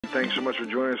Thanks so much for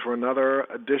joining us for another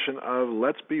edition of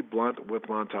Let's Be Blunt with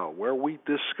Montel, where we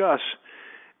discuss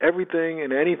everything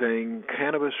and anything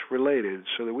cannabis related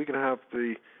so that we can have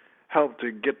the help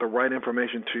to get the right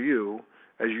information to you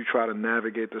as you try to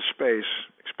navigate the space,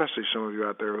 especially some of you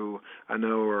out there who I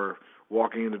know are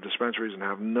walking into dispensaries and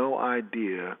have no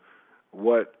idea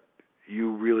what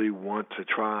you really want to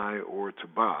try or to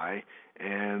buy.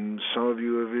 And some of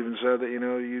you have even said that,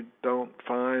 you don't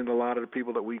find a lot of the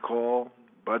people that we call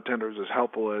bud tenders as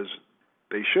helpful as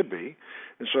they should be.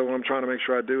 And so what I'm trying to make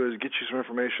sure I do is get you some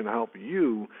information to help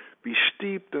you be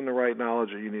steeped in the right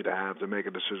knowledge that you need to have to make a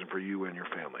decision for you and your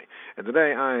family. And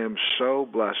today I am so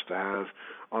blessed to have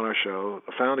on our show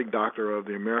a founding doctor of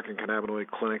the American Cannabinoid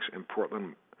Clinics in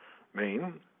Portland,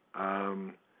 Maine,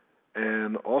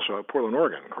 and also Portland,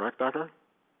 Oregon, correct, doctor?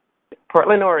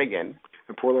 Portland, Oregon.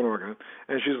 In Portland, Oregon.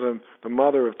 And she's the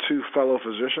mother of two fellow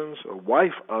physicians, a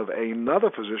wife of another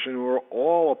physician who are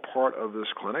all a part of this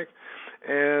clinic,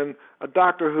 and a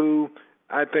doctor who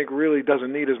I think really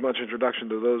doesn't need as much introduction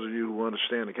to those of you who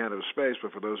understand the cannabis space,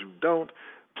 but for those who don't,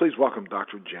 please welcome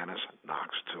Dr. Janice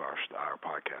Knox to our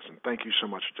podcast. And thank you so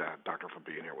much, Doctor, for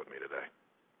being here with me today.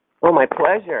 Oh, my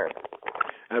pleasure.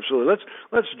 Absolutely.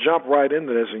 Let's jump right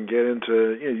into this and get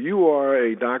into, you are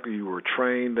a doctor, you were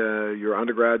trained, your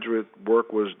undergraduate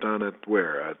work was done at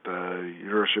where? At the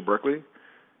University of Berkeley?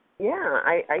 Yeah,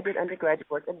 I did undergraduate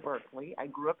work in Berkeley. I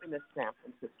grew up in the San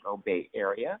Francisco Bay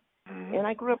Area, and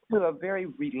I grew up to a very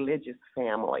religious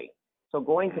family. So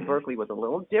going to Berkeley was a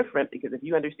little different because if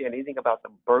you understand anything about the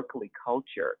Berkeley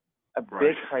culture, a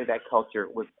big part of that culture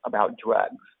was about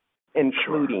drugs,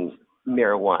 including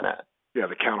marijuana. Yeah,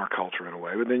 the counterculture in a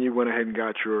way. But then you went ahead and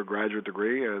got your graduate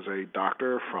degree as a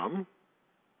doctor from?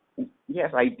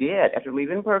 Yes, I did. After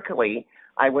leaving Berkeley,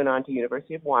 I went on to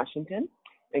University of Washington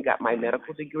and got my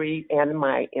medical degree and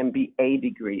my MBA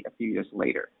degree a few years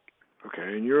later.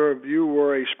 Okay, and you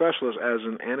were a specialist as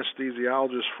an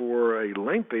anesthesiologist for a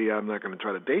lengthy, I'm not going to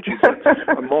try to date you,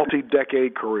 but a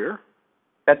multi-decade career.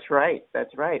 That's right.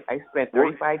 I spent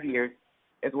 35 years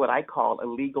as what I call a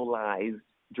legalized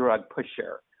drug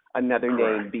pusher. Another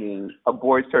name being a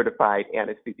board-certified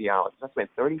anesthesiologist. I spent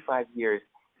 35 years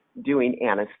doing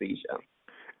anesthesia.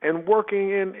 And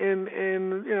working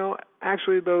in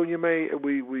actually though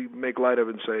we make light of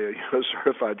it and say a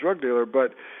certified drug dealer,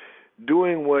 but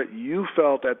doing what you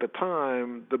felt at the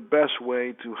time the best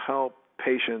way to help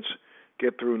patients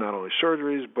get through not only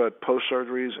surgeries but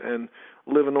post-surgeries and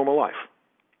live a normal life.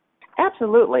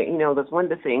 Absolutely. That's one of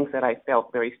the things that I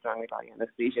felt very strongly about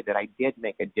anesthesia, that I did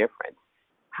make a difference.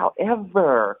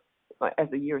 However, as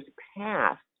the years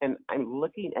passed, and I'm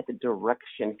looking at the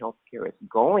direction healthcare is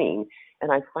going,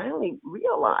 and I finally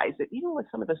realized that even with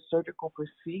some of the surgical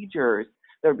procedures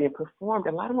that are being performed,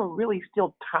 a lot of them are really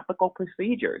still topical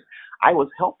procedures. I was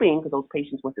helping because those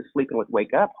patients went to sleep and would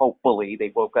wake up. Hopefully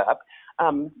they woke up.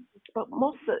 But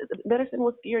most of the medicine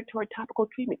was geared toward topical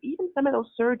treatment, even some of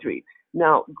those surgeries.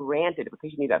 Now, granted, if a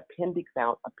patient needs an appendix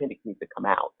out, appendix needs to come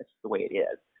out. That's the way it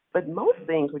is. But most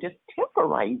things were just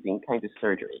temporizing kinds of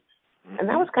surgery. And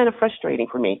that was kind of frustrating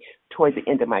for me towards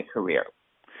the end of my career.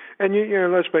 And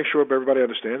let's make sure everybody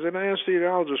understands that an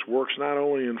anesthesiologist works not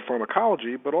only in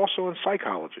pharmacology but also in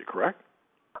psychology, correct?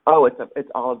 Oh, it's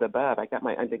all of the above. I got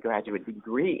my undergraduate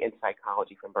degree in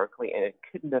psychology from Berkeley, and it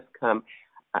couldn't have come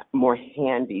more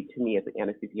handy to me as an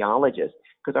anesthesiologist,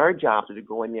 because our jobs are to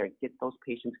go in there and get those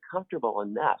patients comfortable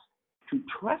enough to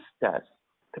trust us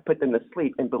to put them to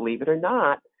sleep. And believe it or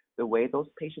not, the way those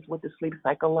patients went to sleep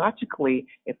psychologically,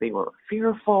 if they were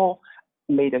fearful,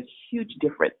 made a huge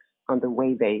difference on the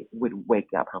way they would wake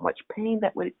up, how much pain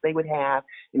they would have,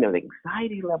 the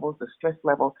anxiety levels, the stress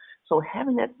level. So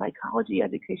having that psychology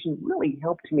education really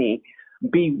helped me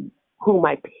be who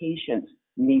my patients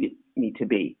needed me to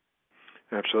be.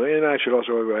 Absolutely, and I should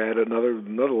also add another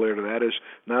layer to that is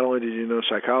not only did you know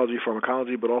psychology,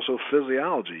 pharmacology, but also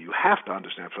physiology. You have to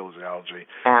understand physiology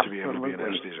to be able to be an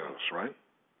anesthesiologist, right?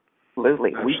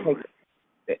 Absolutely. We take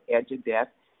the edge of death,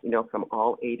 from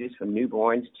all ages, from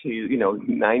newborns to,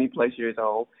 90 plus years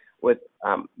old, with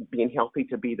being healthy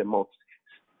to be the most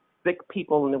sick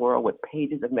people in the world with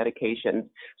pages of medications.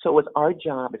 So it's our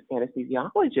job as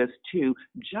anesthesiologists to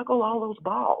juggle all those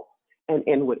balls.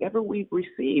 And whatever we've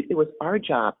received, it was our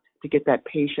job to get that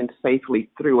patient safely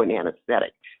through an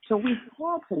anesthetic. So we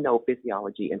had to know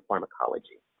physiology and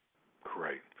pharmacology.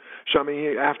 Great. So,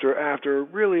 after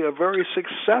really a very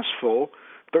successful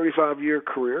 35-year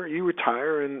career, you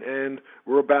retire and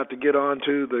we're about to get on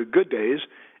to the good days,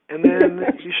 and then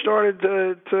you started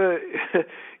to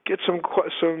get some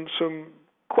questions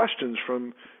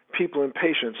from people and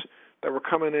patients that were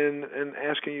coming in and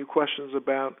asking you questions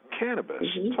about cannabis.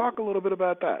 Mm-hmm. Talk a little bit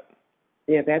about that.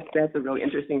 Yeah, that's a really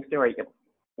interesting story.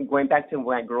 Going back to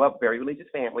when I grew up, very religious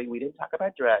family, we didn't talk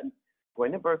about drugs.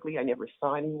 Going to Berkeley, I never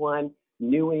saw anyone,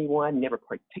 knew anyone, never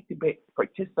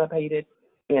participated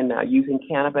in using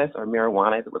cannabis or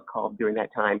marijuana, as it was called during that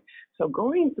time. So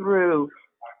going through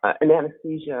an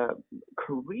anesthesia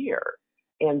career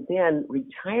and then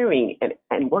retiring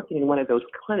and working in one of those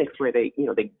clinics where they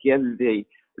give the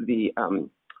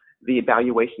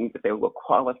evaluation that they will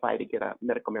qualify to get a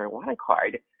medical marijuana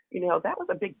card, that was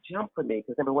a big jump for me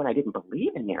because, number one, I didn't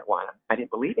believe in marijuana. I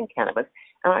didn't believe in cannabis.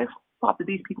 And I thought that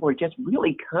these people were just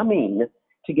really coming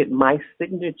to get my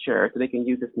signature so they can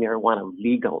use this marijuana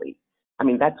legally. I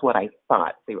mean, that's what I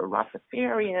thought. They were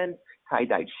Rastafarians,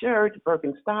 tie-dyed shirts,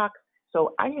 Birkenstocks.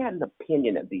 So I had an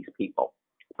opinion of these people.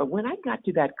 But when I got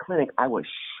to that clinic, I was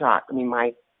shocked. I mean,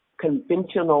 my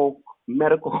conventional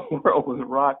medical world was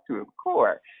rocked to its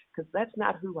core because that's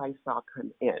not who I saw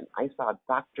come in. I saw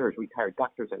doctors, retired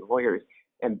doctors and lawyers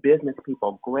and business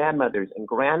people, grandmothers and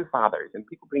grandfathers, and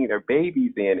people bringing their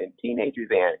babies in and teenagers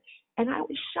in. And I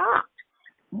was shocked.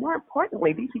 More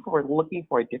importantly, these people were looking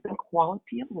for a different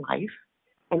quality of life,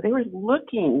 and they were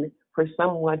looking for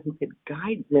someone who could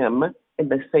guide them in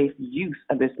the safe use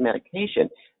of this medication,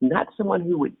 not someone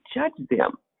who would judge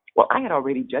them. Well, I had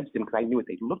already judged them because I knew what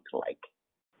they looked like.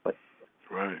 But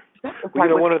right.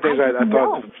 Well, one of the things I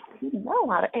thought... I didn't know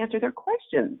how to answer their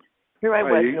questions. Here I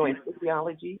was knowing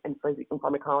physiology and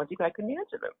pharmacology, but I couldn't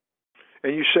answer them.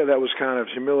 And you said that was kind of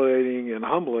humiliating and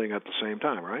humbling at the same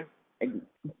time, right?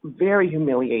 Very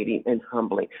humiliating and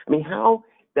humbling. I mean, how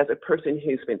does a person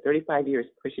who spent 35 years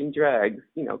pushing drugs,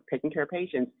 taking care of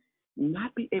patients,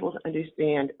 not be able to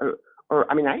understand or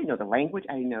I mean, I didn't know the language.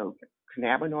 I didn't know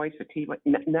cannabinoids, sativa,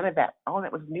 none of that. All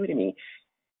that was new to me.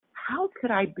 How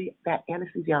could I be that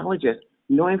anesthesiologist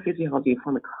knowing physiology and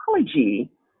pharmacology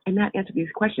and not answer these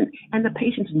questions? And the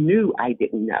patients knew I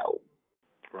didn't know.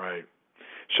 Right.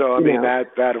 So, I mean,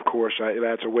 that of course,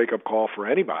 that's a wake-up call for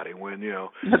anybody when,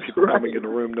 people coming in the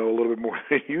room know a little bit more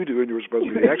than you do, and you're supposed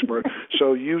to be the expert.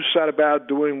 So you set about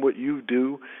doing what you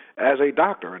do as a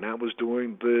doctor, and that was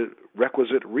doing the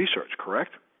requisite research,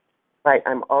 correct? Right.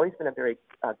 I've always been a very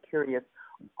curious,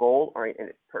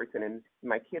 goal-oriented person, and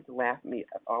my kids laugh at me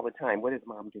all the time. What is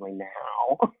Mom doing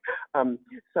now?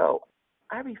 So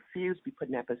I refuse to be put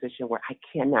in that position where I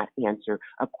cannot answer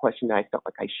a question that I felt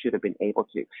like I should have been able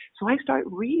to. So I started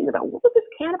reading about what was this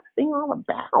cannabis thing all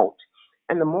about?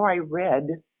 And the more I read,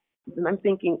 then I'm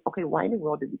thinking, okay, why in the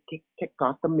world did we kick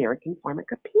off the American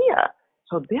Pharmacopoeia?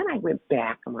 So then I went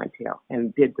back to Montel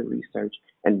and did the research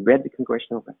and read the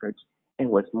congressional records and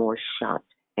was more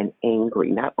shocked and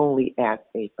angry, not only as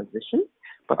a physician,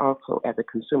 but also as a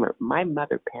consumer. My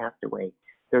mother passed away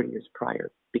 30 years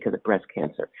prior because of breast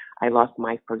cancer. I lost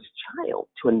my first child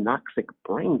to anoxic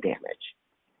brain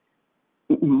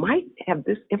damage. Might have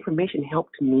this information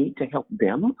helped me to help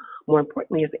them? More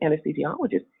importantly, as an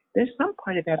anesthesiologist, there's some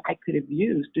part of that I could have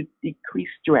used to decrease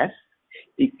stress,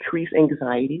 decrease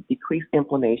anxiety, decrease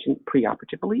inflammation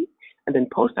preoperatively, and then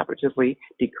postoperatively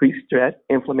decrease stress,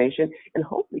 inflammation, and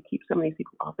hopefully keep some of these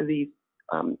people off of these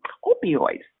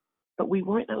opioids. But we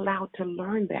weren't allowed to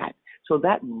learn that. So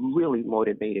that really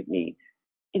motivated me.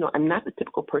 I'm not the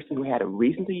typical person who had a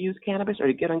reason to use cannabis or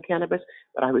to get on cannabis,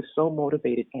 but I was so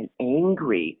motivated and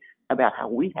angry about how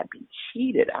we had been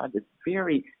cheated out of this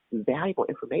very valuable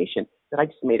information that I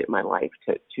just made it my life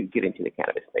to get into the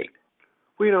cannabis space.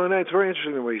 Well, and it's very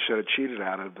interesting the way you said it, cheated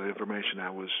out of the information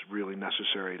that was really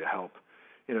necessary to help,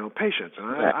 patients.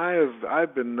 And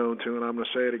I've been known to, and I'm going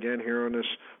to say it again here on this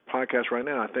podcast right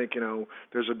now. I think,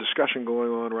 there's a discussion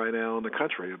going on right now in the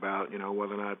country about,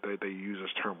 whether or not they use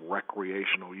this term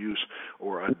recreational use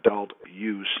or adult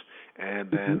use and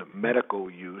then medical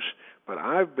use. But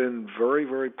I've been very,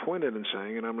 very pointed in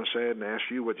saying, and I'm going to say it and ask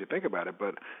you what you think about it,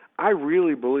 but I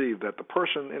really believe that the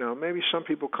person, maybe some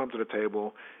people come to the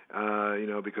table,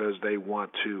 because they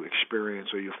want to experience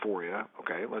a euphoria.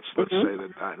 Okay, let's say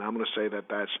that, and I'm going to say that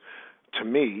that's, to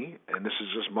me, and this is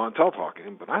just Montel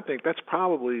talking, but I think that's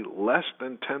probably less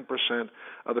than 10%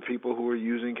 of the people who are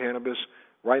using cannabis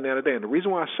right now today. And the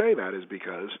reason why I say that is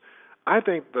because I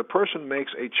think the person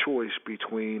makes a choice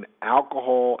between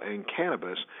alcohol and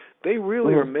cannabis. They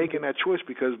really are making that choice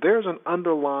because there's an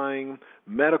underlying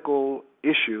medical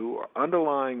issue or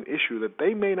underlying issue that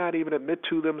they may not even admit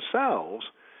to themselves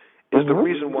is the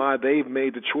reason why they've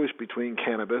made the choice between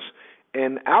cannabis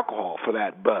and alcohol for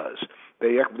that buzz.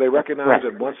 They recognize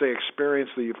that once they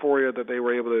experienced the euphoria that they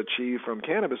were able to achieve from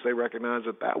cannabis, they recognize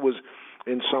that was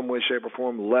in some way, shape, or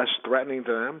form less threatening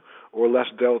to them or less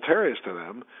deleterious to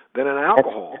them than an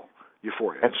alcohol.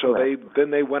 euphoria. That's And so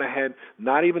correct. they went ahead,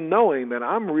 not even knowing that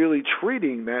I'm really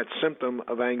treating that symptom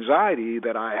of anxiety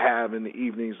that I have in the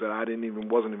evenings that I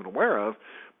wasn't even aware of,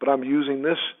 but I'm using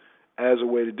this as a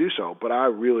way to do so. But I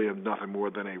really am nothing more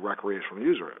than a recreational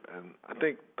user. And I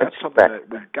think that's something correct.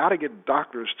 that we've got to get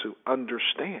doctors to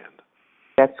understand.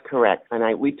 That's correct.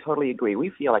 And we totally agree. We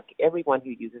feel like everyone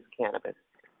who uses cannabis,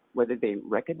 whether they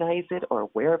recognize it or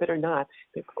aware of it or not,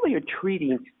 they probably are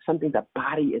treating something the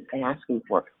body is asking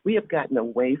for. We have gotten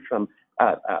away from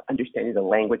understanding the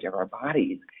language of our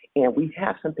bodies, and we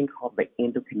have something called the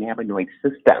endocannabinoid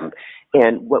system.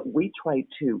 And what we try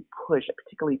to push,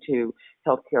 particularly to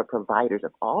healthcare providers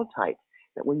of all types,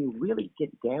 that when you really get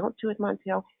down to it,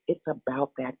 Montel, it's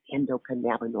about that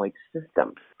endocannabinoid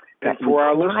system. And for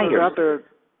our listeners out there,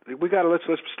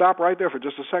 let's stop right there for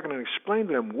just a second and explain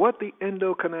to them what the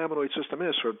endocannabinoid system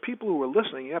is. For people who are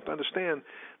listening, you have to understand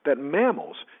that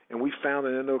mammals, and we found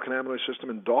an endocannabinoid system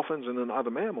in dolphins and in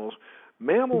other mammals.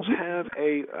 Mammals have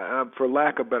for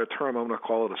lack of a better term, I'm going to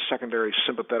call it a secondary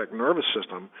sympathetic nervous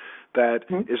system that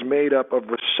is made up of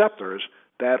receptors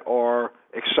that are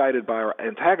excited by or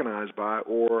antagonized by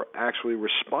or actually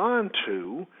respond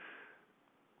to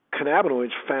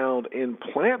cannabinoids found in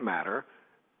plant matter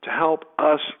to help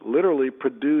us literally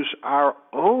produce our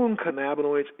own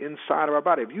cannabinoids inside of our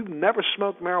body. If you've never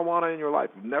smoked marijuana in your life,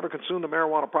 you've never consumed a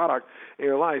marijuana product in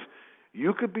your life,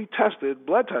 you could be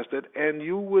blood tested, and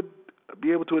you would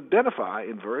be able to identify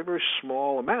in very, very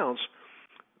small amounts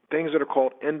things that are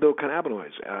called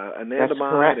endocannabinoids,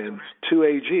 anandamide and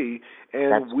 2-AG,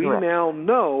 and we now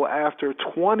know after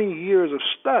 20 years of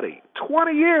study,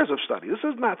 this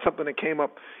is not something that came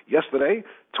up yesterday,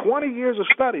 20 years of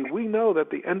study, we know that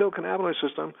the endocannabinoid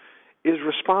system is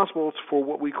responsible for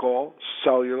what we call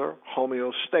cellular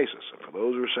homeostasis. And for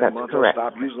those who are saying, Montel,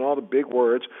 stop using all the big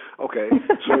words, okay,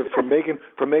 so for making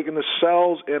the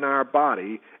cells in our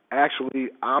body actually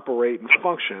operate and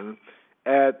function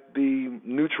at the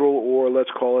neutral, or let's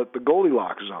call it the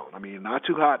Goldilocks zone. I mean, not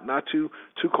too hot, not too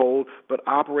cold, but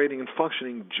operating and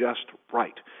functioning just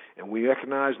right. And we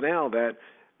recognize now that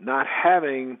not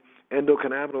having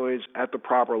endocannabinoids at the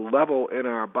proper level in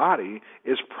our body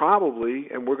is probably,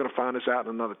 and we're going to find this out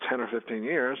in another 10 or 15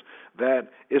 years, that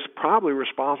is probably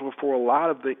responsible for a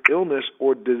lot of the illness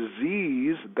or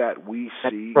disease that we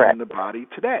see in the body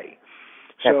today.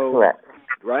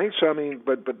 Right? So, I mean,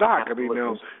 but Doc, I mean,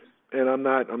 now, and I'm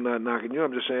not knocking you.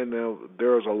 I'm just saying now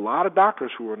there's a lot of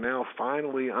doctors who are now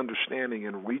finally understanding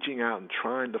and reaching out and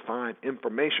trying to find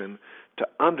information to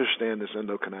understand this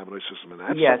endocannabinoid system, and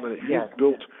that's something that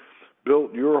you've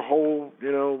built your whole,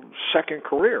 second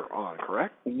career on,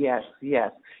 correct? Yes.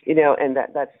 And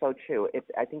that's so true.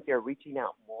 I think they're reaching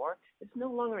out more. It's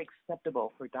no longer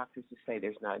acceptable for doctors to say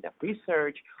there's not enough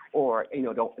research or,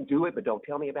 don't do it, but don't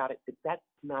tell me about it. That's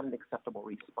not an acceptable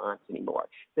response anymore.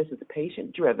 This is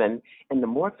patient-driven, and the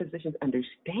more physicians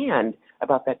understand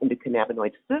about that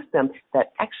endocannabinoid system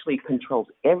that actually controls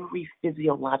every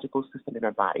physiological system in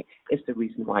our body, it's the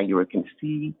reason why you were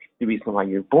conceived, the reason why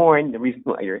you're born, the reason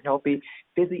why you're healthy.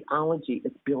 Physiology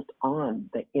is built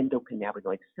on the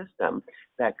endocannabinoid system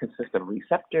that consists of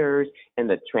receptors and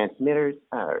the transmitters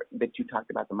that you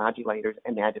talked about, the modulators,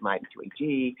 anandamide and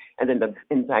 2-AG, and then the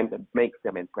enzymes that make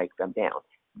them and break them down.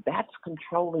 That's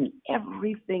controlling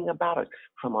everything about us,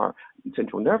 from our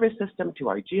central nervous system to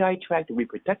our GI tract, the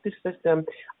reproductive system,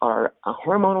 our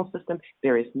hormonal system.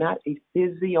 There is not a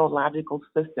physiological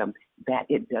system that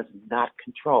it does not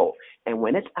control. And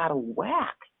when it's out of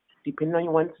whack, depending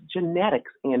on one's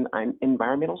genetics and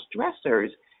environmental stressors,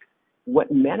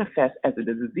 what manifests as a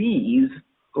disease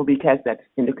will be because that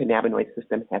endocannabinoid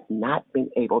system has not been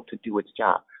able to do its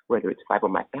job, whether it's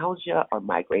fibromyalgia or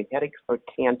migraine headaches or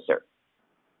cancer.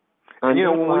 And,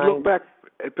 when we look back,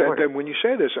 then when you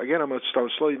say this, again, I'm going to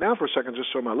slow you down for a second just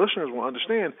so my listeners will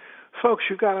understand. Folks,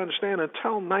 you've got to understand,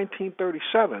 until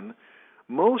 1937,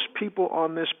 most people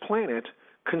on this planet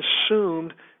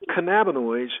consumed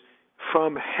cannabinoids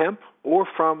from hemp or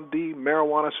from the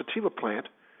marijuana sativa plant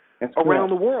around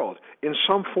the world in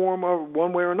some form or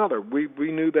one way or another. We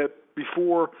knew that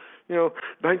before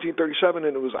 1937,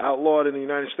 and it was outlawed in the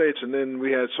United States, and then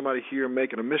we had somebody here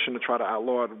making a mission to try to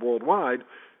outlaw it worldwide.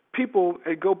 People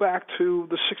go back to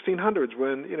the 1600s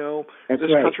when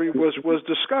this country was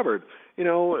discovered.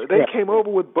 They came over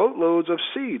with boatloads of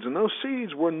seeds, and those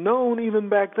seeds were known even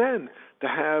back then to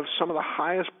have some of the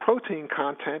highest protein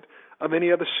content of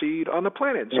any other seed on the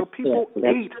planet. So people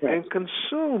ate and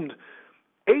consumed,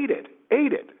 ate it,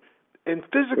 and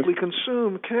physically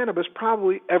consumed cannabis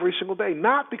probably every single day,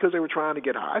 not because they were trying to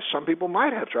get high. Some people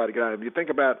might have tried to get high. If you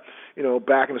think about,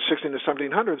 back in the 1600s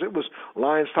and 1700s, it was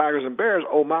lions, tigers, and bears,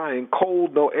 oh my, and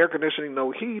cold, no air conditioning,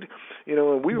 no heat,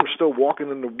 and we were still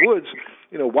walking in the woods,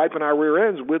 wiping our rear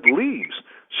ends with leaves.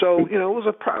 So, it was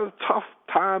a tough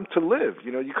time to live.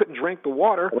 You couldn't drink the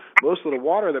water. Most of the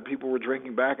water that people were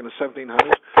drinking back in the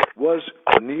 1700s was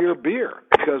near beer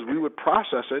because we would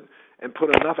process it and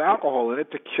put enough alcohol in it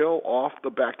to kill off the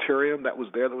bacterium that was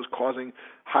there that was causing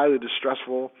highly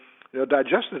distressful,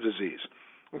 digestive disease.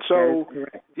 And so,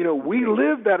 we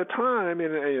lived at a time,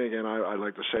 and again, I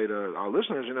like to say to our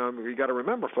listeners, you got to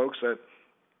remember, folks, that,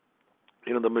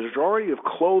 the majority of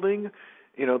clothing,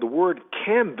 the word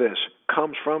canvas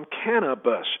comes from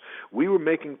cannabis. We were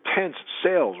making tents,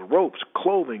 sails, ropes,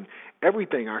 clothing,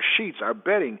 everything, our sheets, our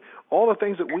bedding, all the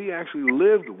things that we actually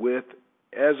lived with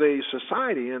as a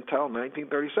society until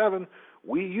 1937.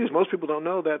 We used, most people don't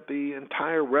know that the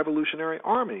entire Revolutionary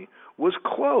Army was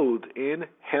clothed in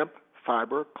hemp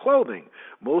fiber clothing.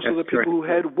 Most of the people who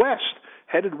headed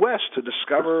west to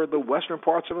discover the western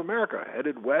parts of America,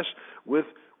 headed west with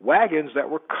wagons that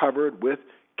were covered with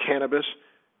cannabis,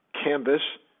 canvas,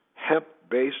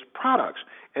 hemp-based products.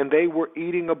 And they were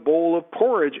eating a bowl of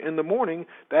porridge in the morning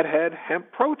that had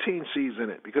hemp protein seeds in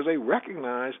it because they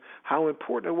recognized how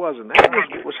important it was. And that was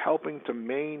what was helping to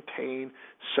maintain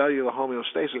cellular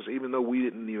homeostasis, even though we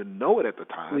didn't even know it at the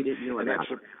time. We didn't know it.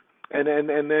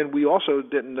 And then we also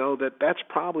didn't know that that's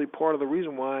probably part of the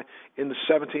reason why in the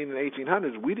 17 and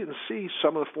 1800s we didn't see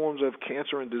some of the forms of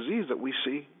cancer and disease that we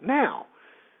see now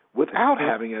without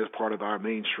having it as part of our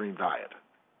mainstream diet.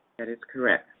 That is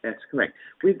correct. That's correct.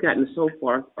 We've gotten so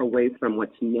far away from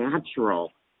what's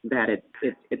natural that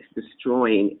it's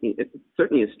destroying. It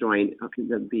certainly is destroying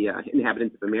the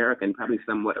inhabitants of America and probably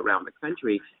somewhat around the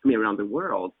country, around the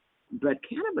world. But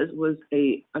cannabis was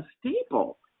a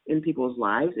staple in people's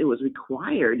lives. It was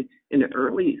required in the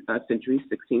early century,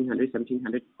 1600s,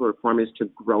 1700s, for farmers to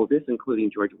grow this, including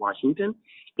George Washington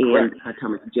and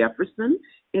Thomas Jefferson.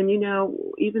 And,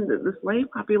 even the slave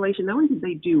population, not only did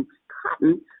they do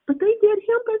cotton, but they did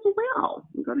hemp as well.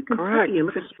 You go to Kentucky and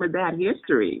look at some of that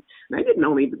history. They didn't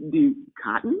only do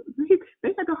cotton. They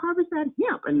had to harvest that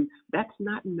hemp, and that's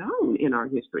not known in our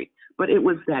history. But it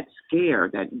was that scare,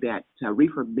 that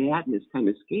reefer madness kind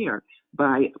of scare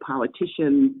by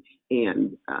politicians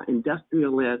and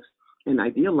industrialists and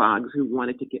ideologues who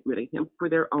wanted to get rid of hemp for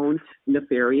their own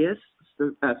nefarious,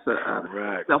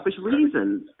 selfish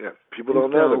reasons. Yeah, people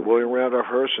don't know that William Randolph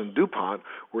Hearst and DuPont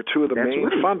were two of the main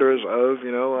funders of,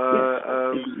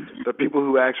 the people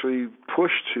who actually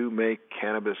pushed to make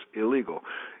cannabis illegal.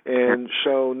 And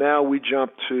so now we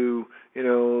jump to,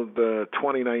 the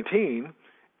 2019,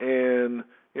 and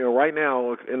right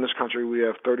now in this country we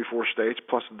have 34 states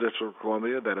plus the District of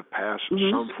Columbia that have passed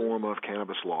some form of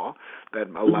cannabis law that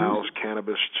allows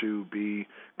cannabis to be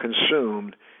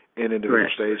consumed in individual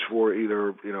states for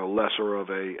either lesser of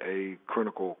a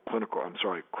criminal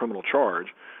charge,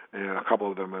 and a couple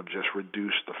of them have just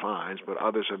reduced the fines, but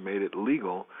others have made it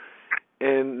legal.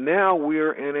 And now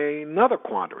we're in another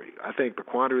quandary. I think the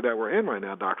quandary that we're in right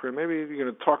now, Doctor, and maybe you're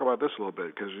going to talk about this a little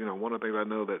bit because, one of the things I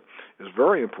know that is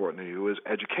very important to you is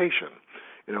education.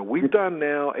 We've done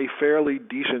now a fairly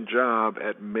decent job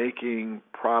at making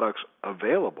products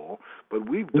available, but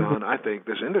we've done, I think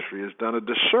this industry has done a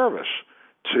disservice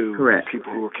to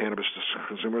people who are cannabis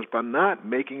consumers by not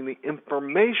making the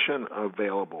information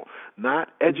available, not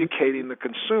educating the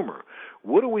consumer.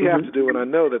 What do we have to do? And I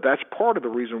know that that's part of the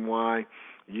reason why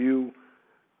you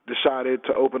decided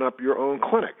to open up your own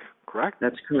clinic, correct?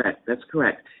 That's correct.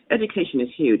 Education is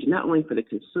huge, not only for the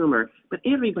consumer, but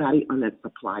everybody on that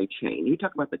supply chain. You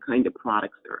talk about the kind of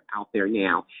products that are out there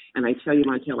now, and I tell you,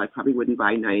 Montel, I probably wouldn't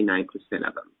buy 99%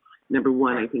 of them. Number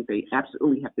one, I think they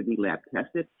absolutely have to be lab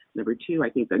tested. Number two, I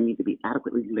think they need to be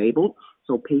adequately labeled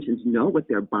so patients know what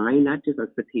they're buying, not just a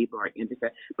sativa or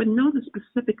indica, but know the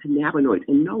specific cannabinoids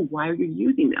and know why you're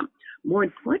using them. More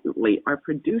importantly, our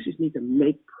producers need to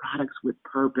make products with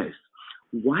purpose.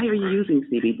 Why are you using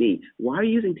CBD? Why are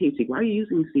you using THC? Why are you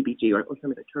using CBG or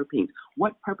some of the terpenes?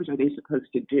 What purpose are they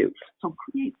supposed to do? So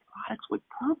create products with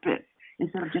purpose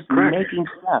instead of just making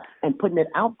stuff and putting it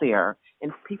out there,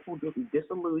 and people getting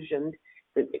disillusioned,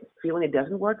 feeling it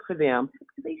doesn't work for them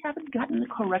because they haven't gotten the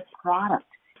correct product.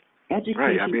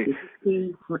 Education is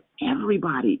key for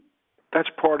everybody. that's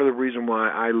part of the reason why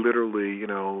I literally,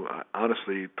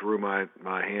 honestly threw my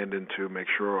hand into make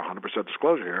sure 100%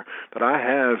 disclosure here that I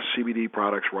have CBD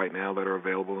products right now that are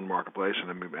available in the marketplace,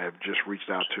 and I've just reached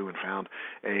out to and found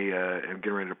and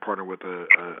getting ready to partner with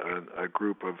a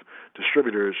group of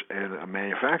distributors and a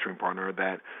manufacturing partner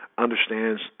that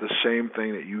understands the same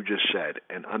thing that you just said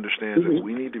and understands that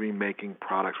we need to be making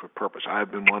products with purpose.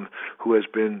 I've been one who has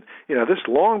been, this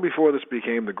long before this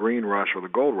became the green rush or the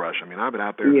gold rush. I mean, I've been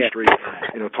out there in the street,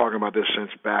 talking about this since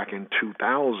back in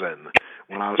 2000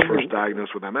 when I was first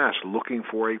diagnosed with MS, looking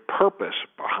for a purpose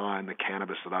behind the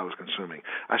cannabis that I was consuming.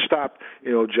 I stopped,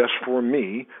 just for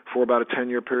me, for about a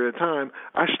 10-year period of time,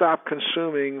 I stopped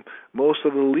consuming most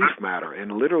of the leaf matter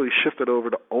and literally shifted over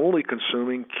to only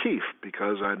consuming kief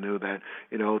because I knew that,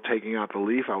 taking out the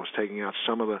leaf, I was taking out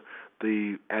some of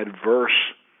the adverse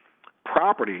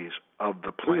properties of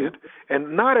the plant,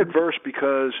 and not adverse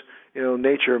because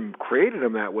nature created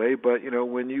them that way, but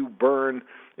when you burn,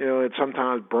 it's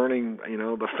sometimes burning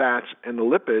the fats and the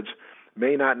lipids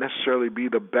may not necessarily be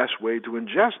the best way to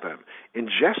ingest them.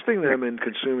 Ingesting them and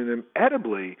consuming them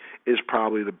edibly is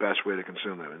probably the best way to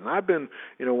consume them. And I've been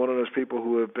one of those people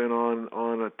who have been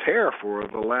on a tear for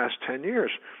the last 10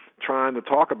 years trying to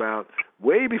talk about,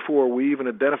 way before we even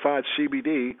identified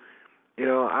CBD.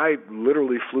 I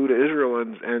literally flew to Israel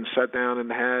and sat down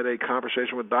and had a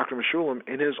conversation with Dr. Meshulam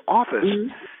in his office,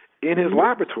 in his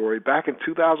laboratory back in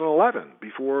 2011,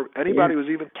 before anybody was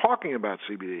even talking about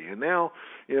CBD. And now,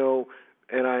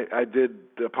 and I did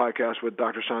the podcast with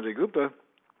Dr. Sanjay Gupta,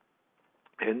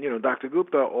 and, Dr.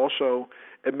 Gupta also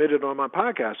admitted on my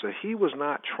podcast that he was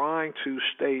not trying to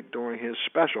state during his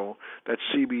special that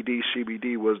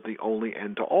CBD was the only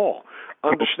end to all.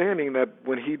 Understanding that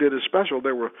when he did his special,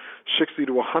 there were 60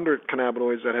 to 100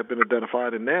 cannabinoids that have been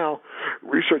identified, and now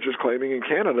research is claiming in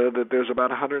Canada that there's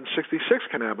about 166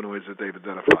 cannabinoids that they've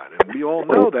identified. And we all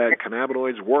know that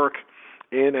cannabinoids work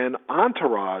in an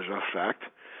entourage effect,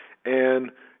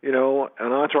 and,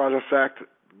 an entourage effect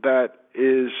that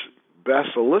is best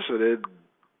elicited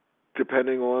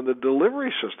depending on the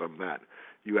delivery system that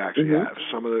you actually have.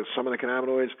 Some of the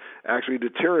cannabinoids actually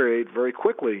deteriorate very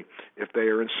quickly if they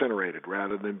are incinerated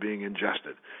rather than being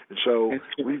ingested. And so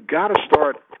we've got to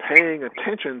start paying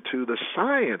attention to the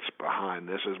science behind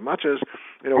this as much as,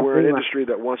 we're an industry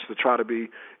that wants to try to be,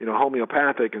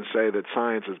 homeopathic and say that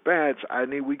science is bad.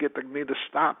 We need to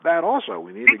stop that also.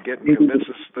 We need to convince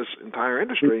this entire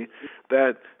industry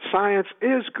that science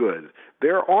is good.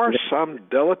 There are some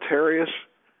deleterious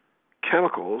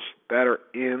chemicals that are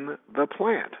in the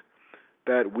plant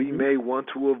that we may want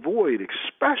to avoid,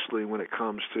 especially when it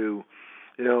comes to,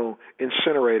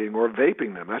 incinerating or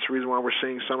vaping them. That's the reason why we're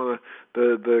seeing some of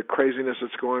the craziness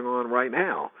that's going on right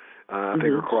now. I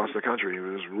think across the country.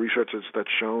 There's research that's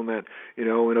shown that, in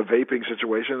a vaping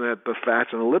situation that the fats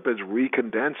and the lipids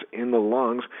recondense in the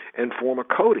lungs and form a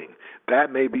coating.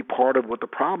 That may be part of what the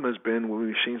problem has been when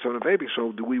we've seen some of the vaping.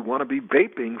 So do we want to be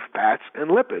vaping fats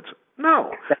and lipids?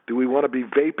 No. Do we want to be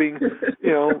vaping,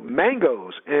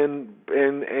 mangoes and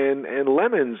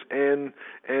lemons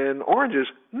and oranges?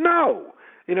 No.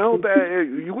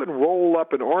 You wouldn't roll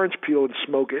up an orange peel and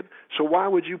smoke it. So why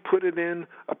would you put it in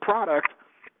a product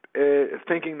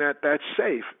thinking that that's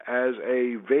safe as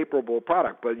a vaporable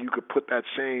product? But you could put that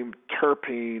same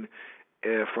terpene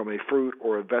from a fruit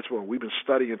or a vegetable. And we've been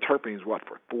studying terpenes,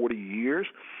 for 40 years?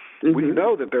 We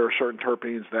know that there are certain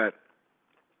terpenes that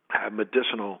have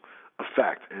medicinal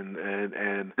effect and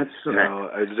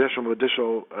additional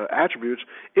medicinal attributes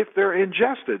if they're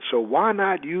ingested. So why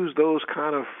not use those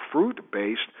kind of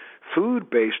food-based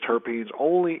terpenes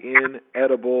only in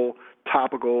edible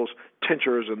topicals,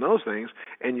 tinctures, and those things,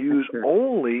 and use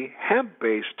only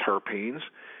hemp-based terpenes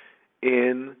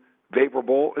in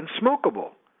vaporable and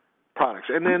smokable products?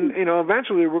 And then,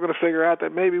 eventually we're going to figure out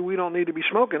that maybe we don't need to be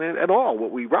smoking it at all. What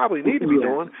we probably need to be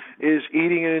doing is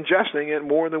eating and ingesting it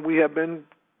more than we have been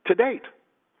to date.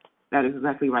 That is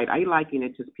exactly right. I liken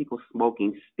it to people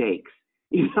smoking steaks.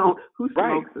 Who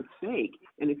smokes a steak?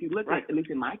 And if you look at least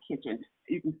in my kitchen,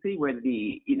 you can see where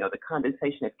the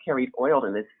condensation has carried oil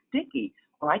and it's sticky.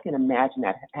 Well, I can imagine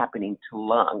that happening to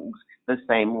lungs the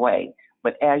same way.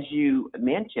 But as you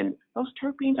mentioned, those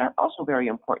terpenes are also very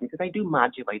important because they do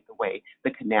modulate the way the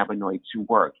cannabinoids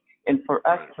work. And for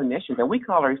us clinicians, and we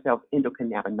call ourselves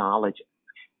endocannabinologists,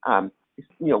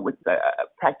 with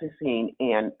practicing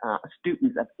and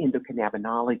students of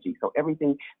endocannabinogy. So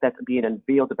everything that's being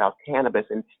unveiled about cannabis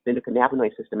and the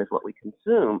endocannabinoid system is what we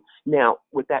consume. Now,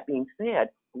 with that being said,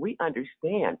 we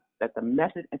understand that the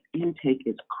method of intake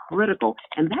is critical,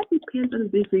 and that depends on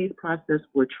the disease process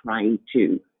we're trying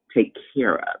to take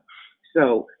care of.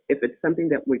 So if it's something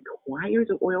that requires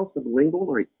an oil sublingual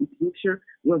or a tincture,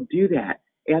 we'll do that.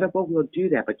 Edible, we'll do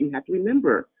that. But you have to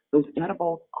remember, those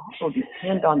edibles also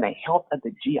depend on the health of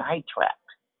the GI tract.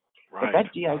 Right. If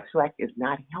that GI tract is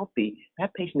not healthy,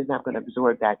 that patient is not going to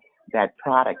absorb that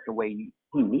product the way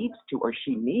he needs to or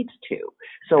she needs to.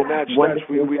 So and that's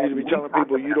we need to be telling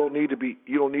people you don't need to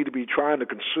be trying to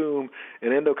consume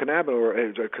an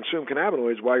endocannabinoid or consume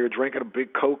cannabinoids while you're drinking a big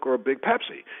Coke or a big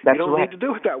Pepsi. That's you don't right. need to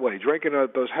do it that way. Drinking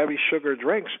those heavy sugar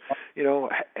drinks,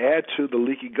 add to the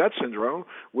leaky gut syndrome,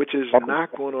 which is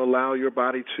not going to allow your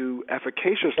body to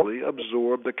efficaciously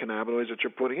absorb the cannabinoids that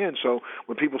you're putting in. So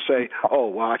when people say, "Oh,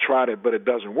 well, I tried it, but it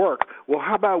doesn't work," well,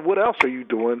 how about what else are you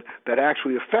doing that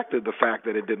actually affected the fact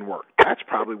that it didn't work? That's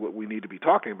probably what we need to be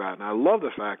talking about. And I love the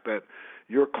fact that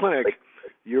your clinic,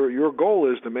 your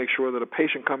goal is to make sure that a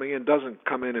patient coming in doesn't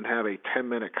come in and have a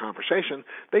 10-minute conversation.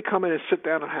 They come in and sit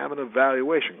down and have an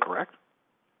evaluation, correct?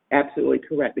 Absolutely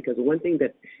correct. Because one thing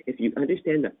that, if you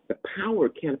understand the power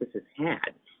cannabis has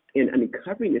had in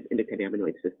uncovering this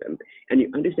endocannabinoid system, and you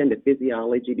understand the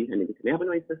physiology behind the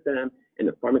endocannabinoid system and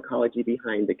the pharmacology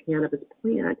behind the cannabis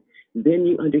plant, then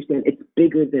you understand it's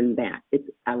bigger than that. It's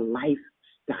a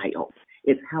lifestyle.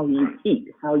 It's how you eat,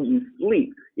 how you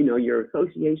sleep, your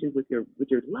associations with your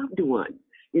loved ones.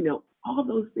 All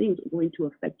those things are going to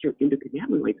affect your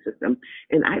endocannabinoid system.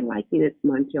 And I liken it,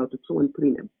 Montel, to someone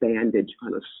putting a bandage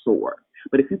on a sore.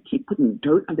 But if you keep putting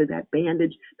dirt under that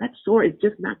bandage, that sore is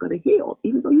just not going to heal,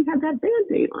 even though you have that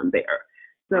Band-Aid on there.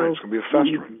 So right, it's going to be a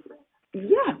festering.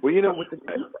 Yeah. Well, so with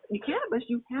the cannabis,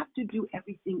 you have to do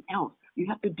everything else. You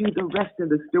have to do the rest of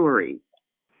the story.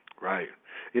 Right.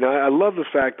 I love the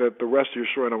fact that the rest of your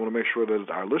story, and I want to make sure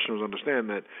that our listeners understand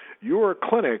that your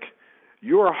clinic,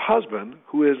 your husband,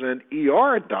 who is an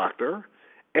ER doctor,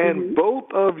 and both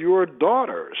of your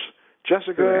daughters,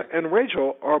 Jessica and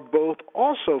Rachel, are both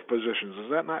also physicians.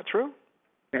 Is that not true?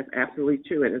 That's absolutely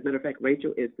true. And as a matter of fact,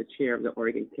 Rachel is the chair of the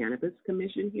Oregon Cannabis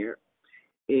Commission here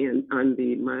and on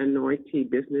the Minority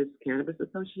Business Cannabis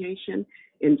Association.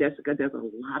 And Jessica does a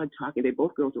lot of talking. They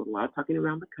both girls do a lot of talking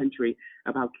around the country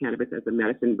about cannabis as a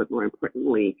medicine, but more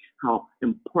importantly, how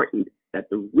important that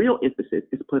the real emphasis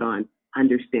is put on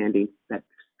understanding that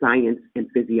science and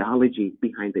physiology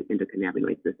behind the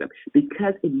endocannabinoid system,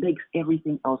 because it makes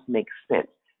everything else make sense.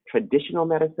 Traditional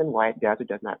medicine, why it does or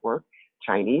does not work,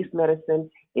 Chinese medicine,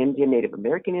 Indian Native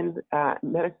American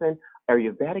medicine,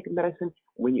 Ayurvedic medicine.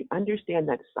 When you understand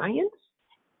that science,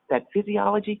 that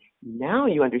physiology, now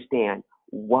you understand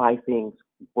why things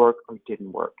work or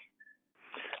didn't work.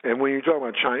 And when you talk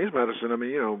about Chinese medicine, I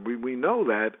mean, we know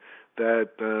that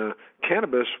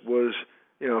cannabis was,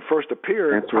 first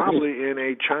appeared probably in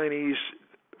a Chinese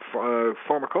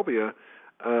pharmacopoeia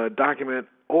document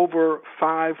over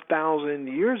 5,000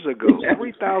 years ago,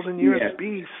 3,000 years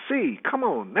BC. Come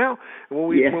on now. When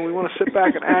we want to sit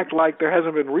back and act like there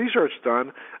hasn't been research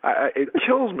done, it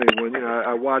kills me when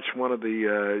I watch one of the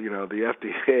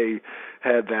FDA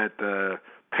had that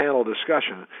panel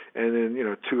discussion, and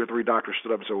then 2 or 3 doctors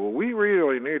stood up and said, "Well, we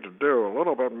really need to do a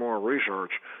little bit more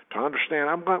research to understand."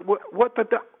 I'm going, what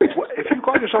if you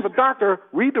call yourself a doctor,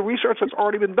 read the research that's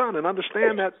already been done and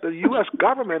understand that the U.S.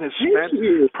 government has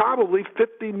spent probably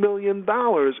 $50 million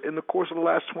in the course of the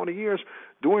last 20 years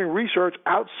doing research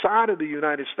outside of the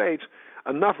United States,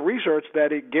 enough research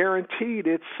that it guaranteed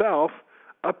itself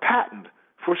a patent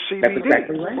for CBD.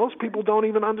 Exactly right. Most people don't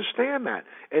even understand that.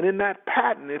 And in that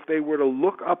patent, if they were to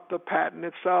look up the patent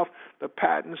itself, the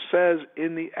patent says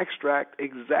in the extract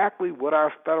exactly what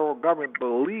our federal government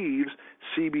believes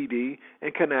CBD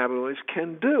and cannabinoids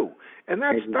can do. And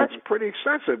that's pretty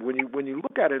extensive. When you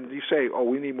look at it and you say, "Oh,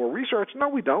 we need more research." No,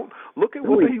 we don't. Look at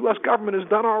what the U.S. government has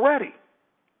done already.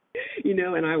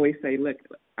 And I always say, look,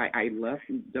 I love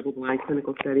double-blind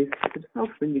clinical studies. Because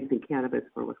folks been using cannabis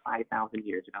for over 5,000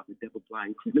 years without the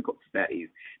double-blind clinical studies.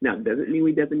 Now, doesn't mean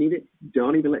we doesn't need it.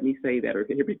 Don't even let me say that or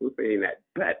hear people saying that.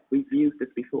 But we've used this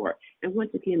before. And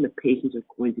once again, the patients are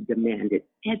going to demand it.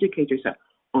 Educate yourself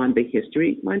on the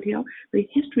history, Montel. The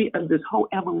history of this whole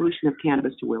evolution of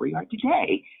cannabis to where we are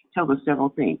today tells us several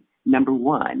things. Number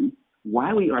one,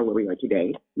 why we are where we are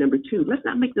today. Number two, let's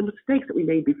not make the mistakes that we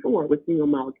made before with single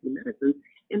molecule medicines.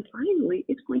 And finally,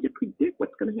 it's going to predict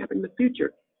what's going to happen in the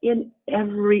future in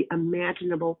every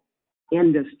imaginable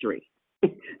industry,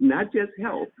 not just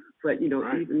health, but,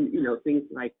 even, things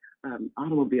like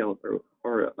automobiles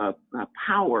or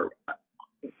power,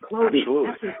 clothing.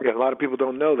 Absolutely. Yeah, a lot of people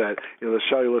don't know that, the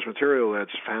cellulose material that's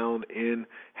found in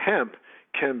hemp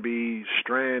can be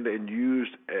strand and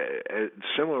used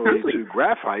similarly to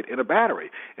graphite in a battery.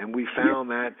 And we found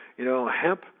that,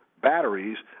 hemp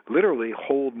batteries literally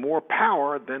hold more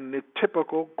power than the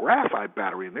typical graphite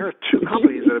battery. And there are two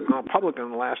companies that have gone public in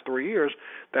the last 3 years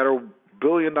that are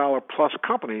billion-dollar-plus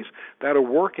companies that are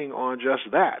working on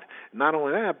just that. Not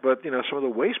only that, but some of the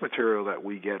waste material that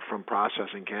we get from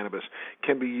processing cannabis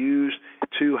can be used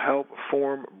to help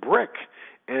form brick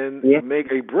and make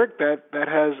a brick that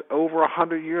has over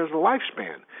 100 years of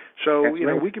lifespan. So,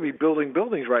 right. we could be building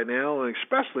buildings right now, and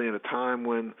especially in a time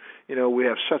when, we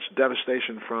have such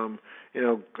devastation from,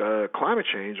 climate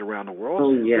change around the world.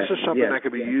 Oh, yes. This is something that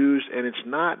could be used, and it's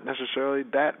not necessarily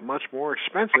that much more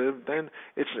expensive than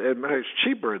it's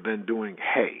cheaper than doing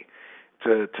hay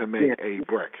to make a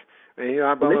brick. And,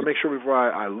 I want to make sure before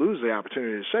I lose the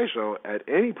opportunity to say so, at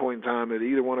any point in time that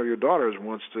either one of your daughters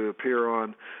wants to appear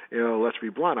on, Let's Be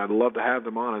Blunt, I'd love to have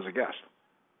them on as a guest.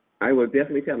 I would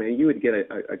definitely tell them, and you would get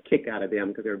a kick out of them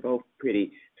because they're both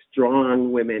pretty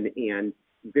strong women and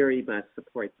very much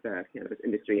support the cannabis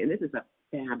industry. And this is a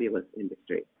fabulous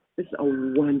industry. This is a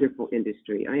wonderful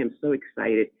industry. I am so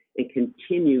excited and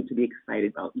continue to be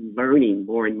excited about learning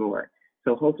more and more.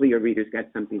 So hopefully your readers got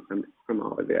something from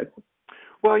all of this.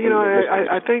 Well,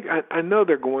 I think I know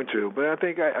they're going to, but I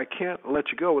think I can't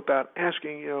let you go without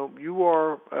asking. You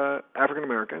are African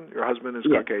American. Your husband is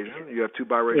Caucasian. You have two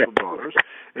biracial daughters,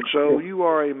 and so you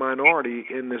are a minority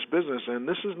in this business. And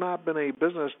this has not been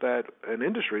an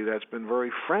industry that's been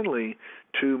very friendly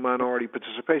to minority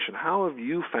participation. How have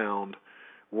you found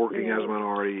working as a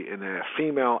minority and a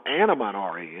female and a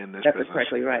minority in this business? That's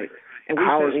exactly right. And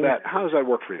how does that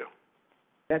work for you?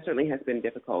 That certainly has been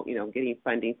difficult, getting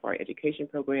funding for our education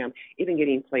program, even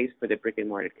getting placed for the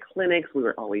brick-and-mortar clinics. We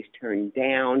were always turned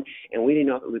down, and we didn't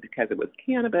know if it was because it was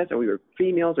cannabis or we were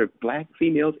females or black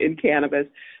females in cannabis.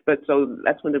 But so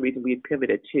that's one of the reasons we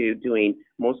pivoted to doing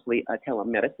mostly a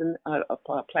telemedicine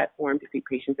platform to see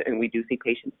patients, and we do see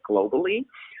patients globally.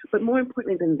 But more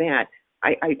importantly than that,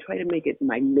 I try to make it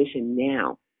my mission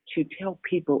now to tell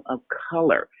people of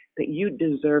color that you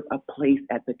deserve a place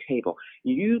at the table.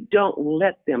 You don't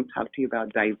let them talk to you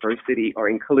about diversity or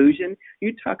inclusion.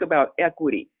 You talk about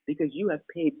equity because you have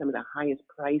paid some of the highest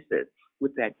prices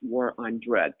with that war on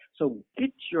drugs. So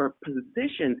get your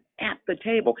positions at the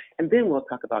table, and then we'll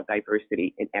talk about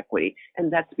diversity and equity.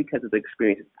 And that's because of the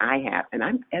experiences I have. And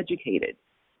I'm educated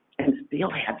and still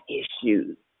have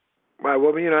issues. Right.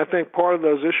 Well, I think part of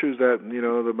those issues that,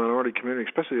 the minority community,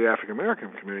 especially the African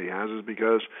American community, has is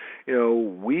because,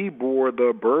 we bore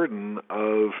the burden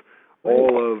of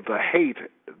all of the hate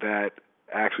that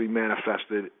actually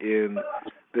manifested in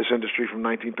this industry from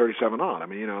 1937 on.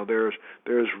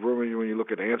 There's rumors when you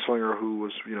look at Anslinger, who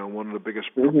was, one of the biggest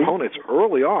proponents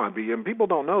early on, and people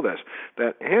don't know this,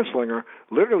 that Anslinger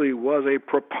literally was a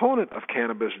proponent of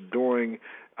cannabis during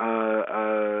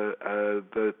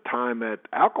the time that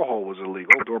alcohol was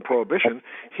illegal, during Prohibition.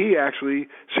 He actually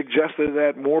suggested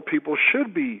that more people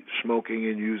should be smoking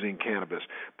and using cannabis.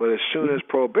 But as soon as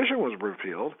Prohibition was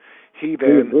repealed, he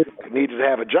then needed to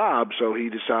have a job, so he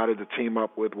decided to team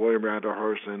up with William Randolph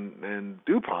Hearst and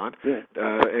DuPont.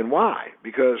 And why?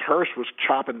 Because Hearst was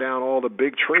chopping down all the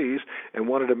big trees and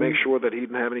wanted to make sure that he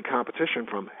didn't have any competition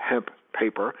from hemp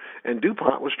paper, and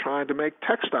DuPont was trying to make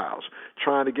textiles,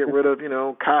 trying to get rid of,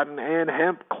 cotton and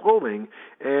hemp clothing,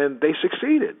 and they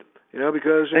succeeded,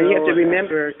 because, and you have to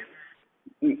remember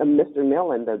Mr.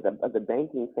 Millen, of the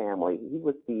banking family, he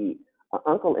was the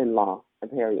uncle-in-law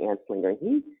of Harry Anslinger.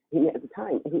 He at the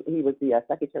time, he was the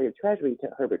Secretary of Treasury to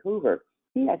Herbert Hoover.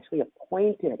 He actually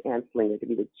appointed Anslinger to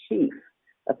be the chief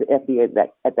of the FDA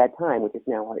at that time, which is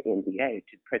now our NDA,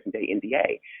 to present-day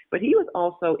NDA. But he was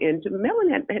also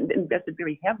Millen had invested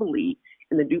very heavily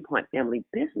in the DuPont family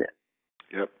business.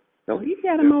 Yep. So he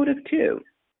had a motive, too.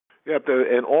 Yep,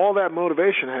 and all that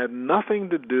motivation had nothing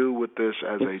to do with this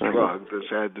as a drug. This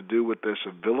had to do with this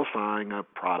vilifying a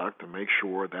product to make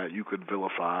sure that you could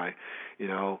vilify,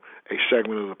 a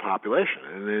segment of the population.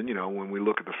 And then, when we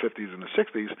look at the 50s and the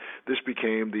 60s, this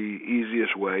became the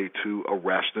easiest way to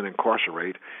arrest and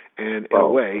incarcerate and, in a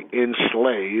way,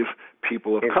 enslave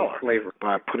people of color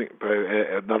by putting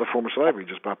another form of slavery,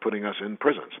 just by putting us in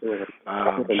prisons. But I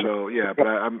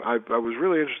was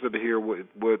really interested to hear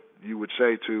what you would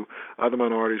say to other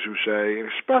minorities who say, and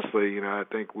especially, I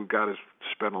think we've got to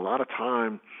spend a lot of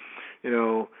time,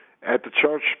 at the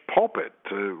church pulpit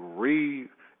to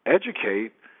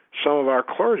re-educate some of our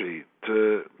clergy,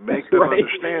 to make them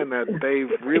understand that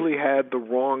they've really had the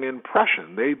wrong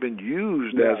impression. They've been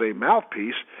used as a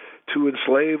mouthpiece to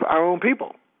enslave our own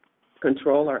people.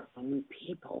 Control our own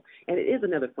people. And it is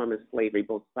another form of slavery,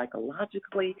 both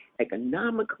psychologically,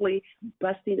 economically,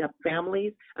 busting up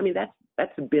families.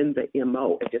 That's been the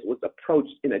MO. It just was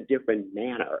approached in a different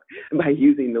manner by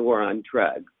using the war on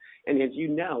drugs. And as you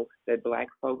know, that black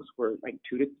folks were like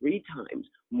 2 to 3 times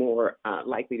more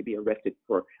likely to be arrested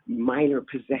for minor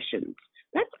possessions.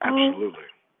 That's Absolutely.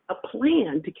 a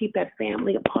plan to keep that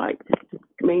family apart, to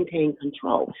maintain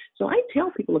control. So I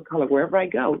tell people of color wherever I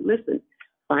go, listen,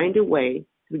 find a way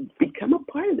to become a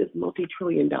part of this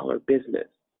multi-trillion-dollar business.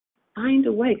 Find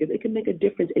a way, because it can make a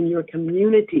difference in your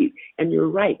community. And you're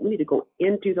right, we need to go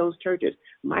into those churches.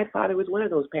 My father was one of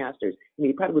those pastors, and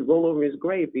he probably would roll over his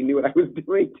grave if he knew what I was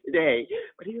doing today.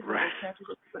 But he was one of those pastors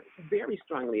that was very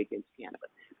strongly against cannabis.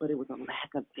 But it was a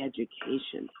lack of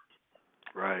education.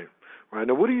 Right.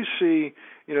 Now, what do you see,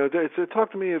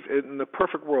 talk to me if in the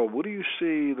perfect world, what do you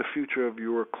see the future of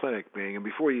your clinic being? And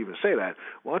before you even say that,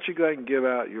 why don't you go ahead and give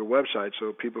out your website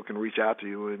so people can reach out to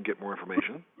you and get more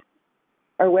information?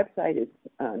 Our website is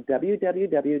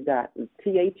www.the,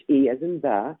 as in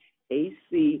the,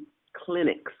 AC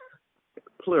Clinics,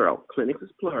 plural, clinics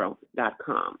is plural,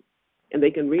 .com. And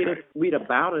they can read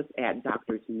about us at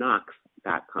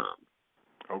drsknox.com.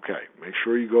 Okay. Make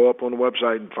sure you go up on the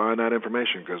website and find that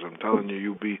information, because I'm telling you,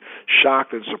 you'll be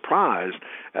shocked and surprised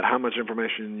at how much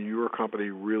information your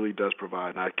company really does provide.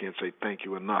 And I can't say thank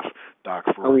you enough, Doc,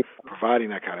 for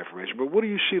providing that kind of information. But what do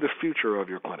you see the future of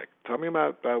your clinic? Tell me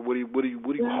about what do you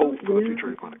hope for the future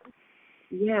of your clinic?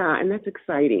 Yeah, and that's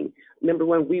exciting. Number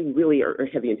one, we really are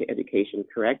heavy into education,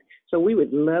 correct? So we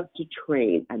would love to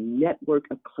train a network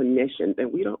of clinicians,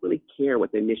 and we don't really care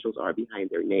what the initials are behind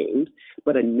their names,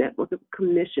 but a network of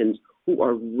clinicians who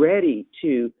are ready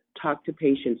to talk to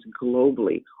patients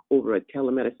globally over a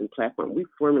telemedicine platform. We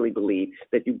firmly believe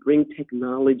that you bring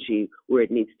technology where it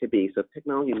needs to be. So if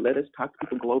technology let us talk to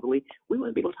people globally, we want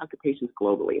to be able to talk to patients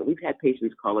globally. And we've had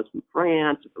patients call us from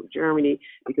France or from Germany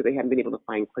because they haven't been able to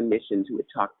find clinicians who would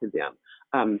talk to them.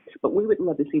 But we would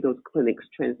love to see those clinics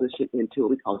transition into what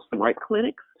we call smart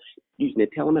clinics, using a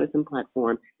telemedicine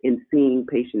platform and seeing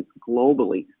patients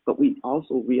globally. But we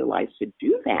also realize to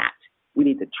do that, we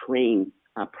need to train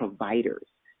providers.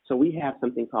 So we have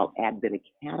something called Advent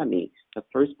Academy. The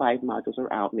first 5 modules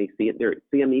are out, and they're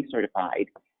CME certified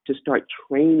to start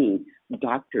training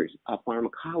doctors,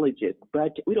 pharmacologists,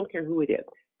 but we don't care who it is.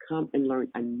 Come and learn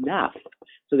enough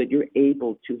so that you're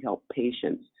able to help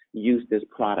patients use this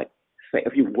product. So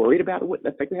if you're worried about what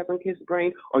effect it has on kids'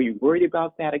 brain, or you're worried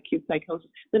about that acute psychosis,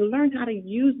 then learn how to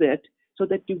use it so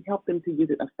that you help them to use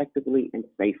it effectively and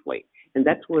safely. And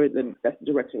that's that's the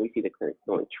direction we see the clinic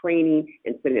going, training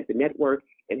and setting up the network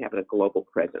and having a global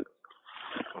presence.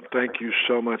 Well, thank you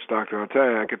so much, Doctor. I'll tell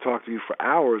you, I could talk to you for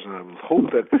hours, and I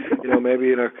hope that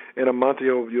maybe in a month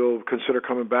you'll consider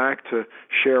coming back to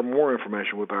share more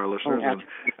information with our listeners. And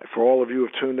for all of you who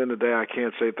have tuned in today, I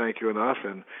can't say thank you enough.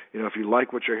 And if you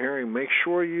like what you're hearing, make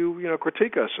sure you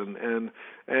critique us and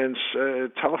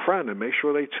tell a friend, and make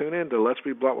sure they tune in to Let's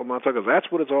Be Blunt with Montel, because that's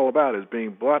what it's all about: is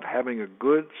being blunt, having a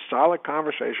good, solid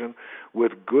conversation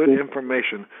with good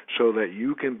information, so that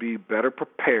you can be better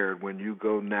prepared when you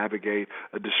go navigate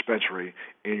a dispensary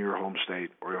in your home state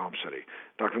or your home city.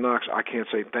 Dr. Knox, I can't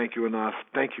say thank you enough.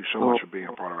 Thank you so much for being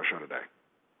a part of our show today.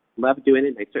 Love doing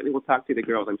it. I certainly will talk to the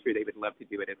girls. I'm sure they would love to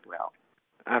do it as well.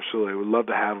 Absolutely. We'd love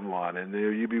to have them on. And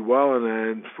you be well.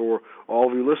 And for all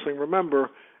of you listening, remember,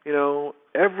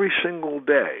 every single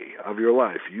day of your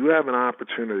life, you have an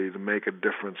opportunity to make a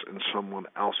difference in someone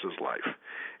else's life.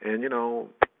 And,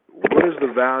 what is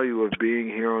the value of being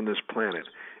here on this planet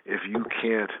if you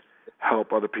can't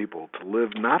help other people to live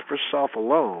not for self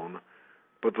alone,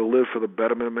 but to live for the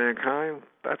betterment of mankind?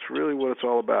 That's really what it's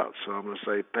all about. So I'm going to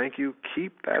say thank you.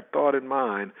 Keep that thought in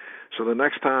mind, so the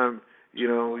next time,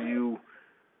 you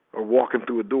are walking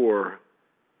through a door,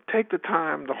 take the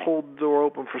time to hold the door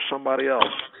open for somebody else.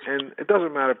 And it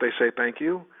doesn't matter if they say thank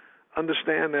you.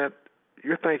 Understand that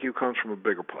your thank you comes from a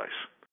bigger place.